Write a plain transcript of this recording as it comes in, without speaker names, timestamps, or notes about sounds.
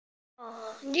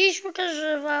Dziś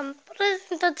pokażę wam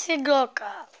prezentację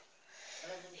Glocka.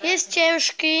 Jest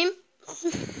ciężki.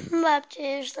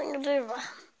 Babcia już nagrywa.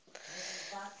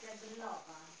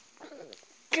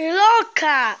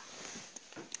 Glocka!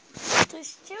 To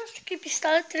jest ciężki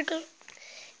pistolet, tylko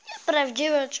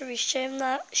nieprawdziwy oczywiście,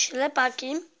 na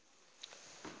ślepaki.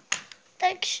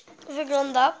 Tak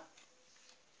wygląda.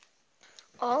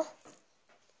 O.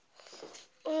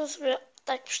 Można sobie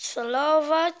tak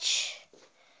przycelować.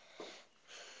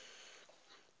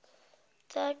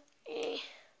 Tak i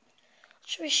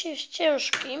oczywiście jest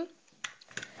ciężki.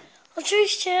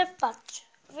 Oczywiście, patrzcie,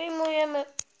 wyjmujemy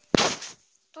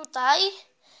tutaj,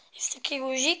 jest taki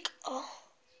guzik, o,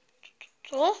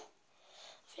 tu,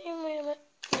 wyjmujemy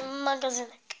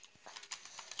magazynek.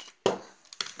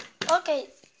 Ok,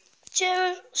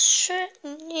 cięższy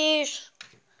niż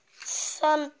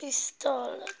sam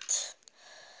pistolet.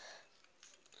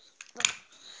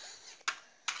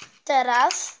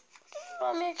 Teraz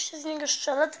mam jak się z niego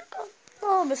strzela, tylko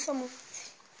no bez amunicji.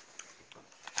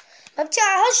 Babcia,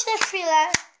 chodź na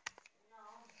chwilę.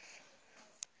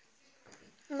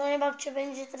 Moja babcia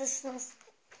będzie teraz nas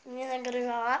nie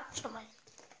nagrywała. Trzymaj.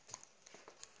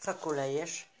 Co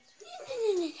kulejesz?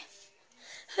 Nie.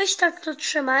 Weź tak to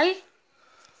trzymaj.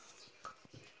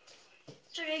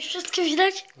 Czekaj, wszystko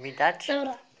widać? Widać?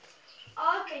 Dobra.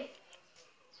 Okej.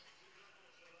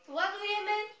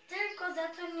 Ładujemy tylko za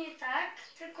to nie tak,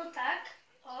 tylko tak.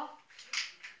 O.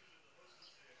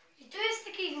 I tu jest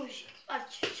taki guzik.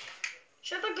 Patrzcie.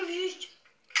 Trzeba go wziąć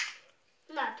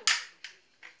na dół.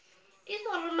 I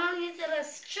normalnie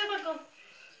teraz trzeba go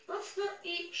mocno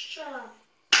i strzelamy.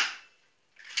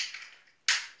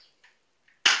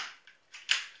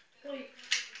 Oj.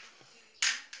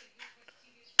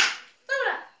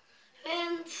 Dobra.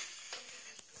 Więc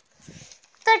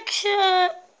tak się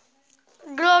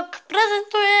Glock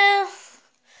prezentuje.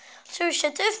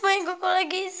 Oczywiście to jest mojego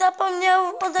kolegi.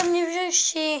 Zapomniał ode mnie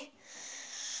wziąć i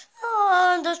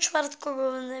do czwartku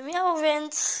go będę miał,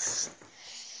 więc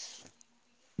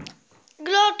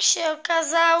Glock się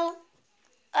okazał,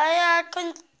 a ja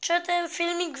kończę ten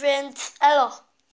filmik, więc elo.